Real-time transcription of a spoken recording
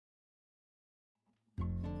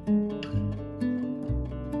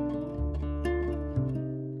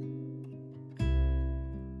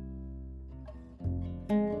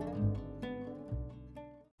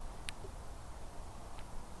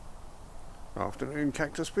Afternoon,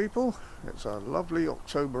 cactus people. It's a lovely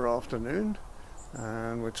October afternoon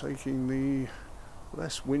and we're taking the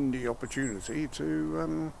less windy opportunity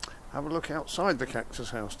to have a look outside the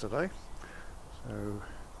cactus house today. So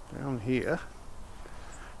down here,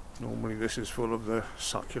 normally this is full of the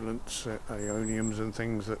succulents, aeoniums and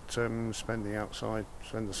things that spend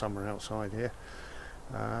the summer outside here,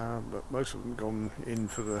 but most of them gone in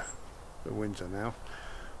for the winter now.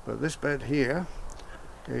 But this bed here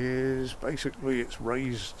is basically, it's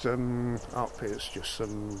raised up. It's just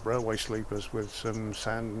some railway sleepers with some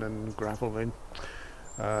sand and gravel in.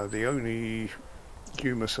 The only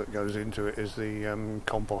humus that goes into it is the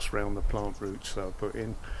compost round the plant roots that I put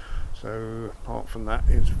in. So apart from that,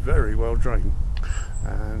 it's very well drained.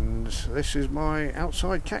 And this is my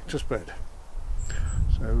outside cactus bed.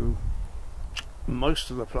 So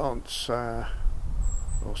most of the plants, or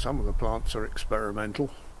some of the plants, are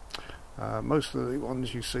experimental. Most of the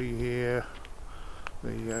ones you see here,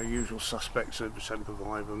 the usual suspects of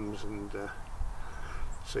sempervivums and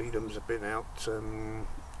sedums, have been out in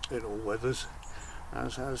all weathers,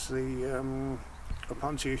 as has the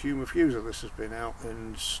Opuntia humifusa. This has been out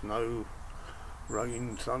in snow,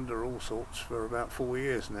 rain, thunder, all sorts for about 4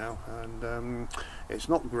 years now, and it's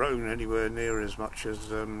not grown anywhere near as much as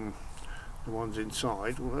the ones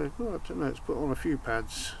inside, although I don't know, it's put on a few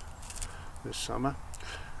pads this summer.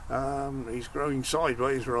 He's growing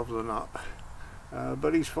sideways rather than up,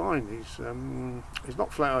 but he's fine. He's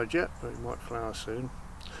not flowered yet, but he might flower soon.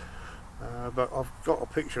 But I've got a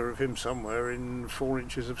picture of him somewhere in 4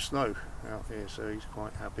 inches of snow out here, so he's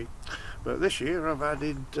quite happy. But this year I've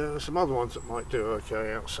added some other ones that might do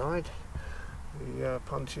okay outside. The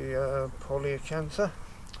Opuntia polyacantha.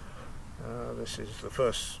 This is the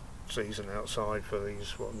first season outside for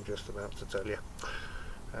these, what I'm just about to tell you.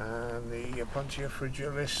 And the Opuntia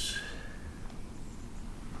fragilis,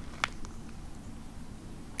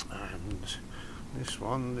 and this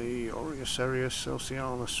one, the Oriocerius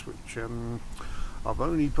celsianus, which I've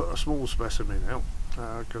only put a small specimen out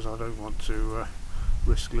because I don't want to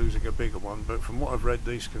risk losing a bigger one, but from what I've read,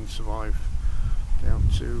 these can survive down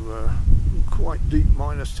to quite deep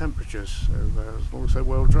minus temperatures, so as long as they're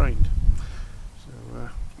well drained. So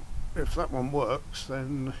if that one works,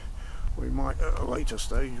 then we might at a later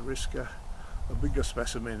stage risk a bigger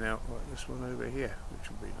specimen out like this one over here, which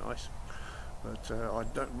would be nice. But I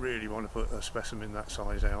don't really want to put a specimen that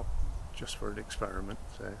size out just for an experiment.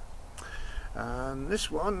 So. And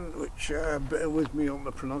this one, which bear with me on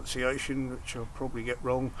the pronunciation, which I'll probably get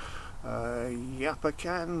wrong,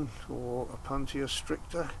 Yapacan or Opuntia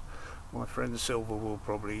stricta. My friend Silver will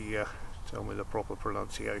probably tell me the proper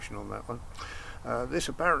pronunciation on that one. This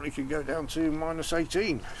apparently can go down to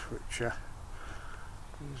 -18, which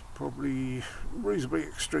is probably reasonably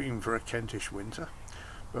extreme for a Kentish winter,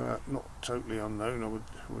 but not totally unknown,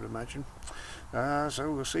 I would imagine.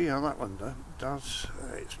 So we'll see how that one does.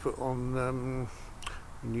 It's put on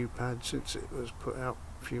a new pad since it was put out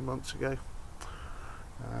a few months ago.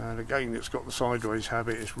 And again, it's got the sideways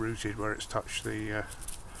habit. It's rooted where it's touched the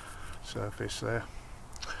surface there.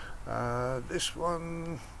 This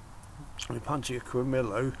one, Opuntia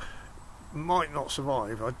quimillo, might not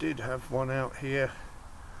survive. I did have one out here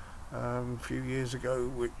a few years ago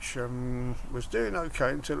which was doing okay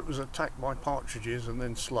until it was attacked by partridges and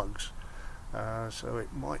then slugs. So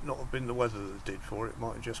it might not have been the weather that did for it. It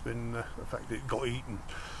might have just been the fact that it got eaten.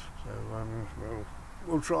 So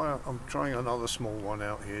we'll try. I'm trying another small one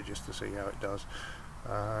out here just to see how it does.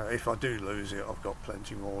 If I do lose it, I've got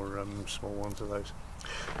plenty more small ones of those.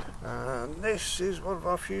 And this is one of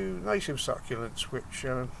our few native succulents which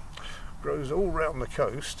grows all around the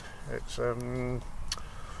coast. It's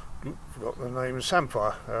forgot the name,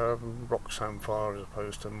 samphire, rock samphire as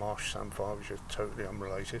opposed to marsh samphire, which is totally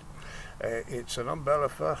unrelated. It's an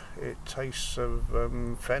umbellifer. It tastes of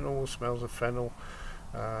fennel, smells of fennel,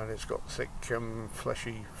 and it's got thick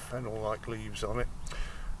fleshy fennel-like leaves on it.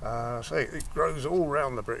 So it grows all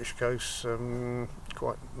around the British coast,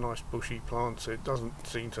 quite nice bushy plants. It doesn't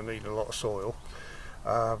seem to need a lot of soil,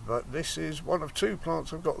 but this is one of 2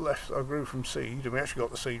 plants I've got left that I grew from seed, and we actually got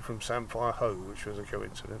the seed from Samphire Hoe, which was a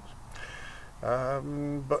coincidence.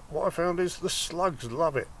 But what I found is the slugs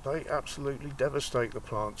love it. They absolutely devastate the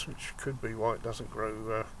plants, which could be why it doesn't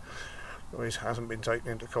grow, it hasn't been taken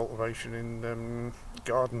into cultivation in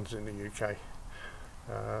gardens in the UK.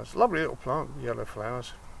 It's a lovely little plant, yellow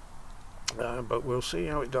flowers. But we'll see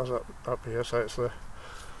how it does up here. So it's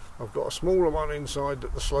I've got a smaller one inside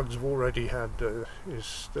that the slugs have already had, is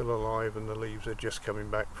still alive, and the leaves are just coming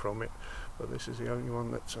back from it. But this is the only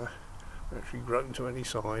one that's actually grown to any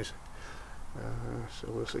size. So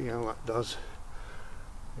we'll see how that does.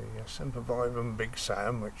 the Sempervivum Big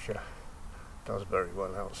Sam, which does very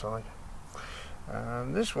well outside.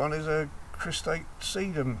 And this one is a Cristate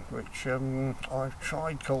sedum, which I've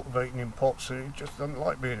tried cultivating in pots, and it just doesn't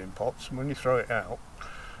like being in pots, and when you throw it out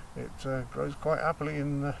it grows quite happily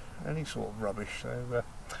in any sort of rubbish, so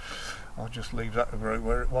I'll just leave that to grow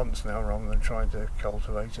where it wants now rather than trying to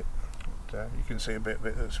cultivate it. But, you can see a bit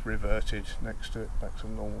that's reverted next to it back to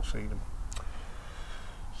normal sedum.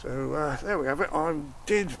 So there we have it. I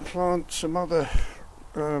did plant some other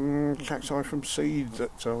cacti from seed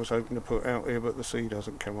that I was hoping to put out here, but the seed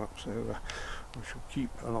hasn't come up, so I shall keep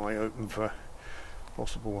an eye open for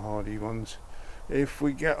possible hardy ones. If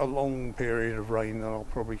we get a long period of rain, then I'll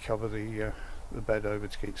probably cover the bed over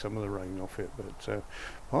to keep some of the rain off it, but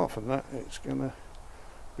apart from that, it's going to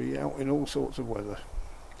be out in all sorts of weather,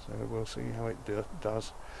 so we'll see how it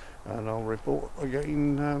does, and I'll report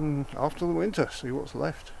again after the winter, see what's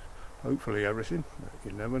left. Hopefully everything, but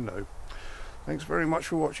you never know. Thanks very much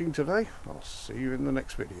for watching today. I'll see you in the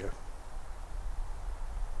next video.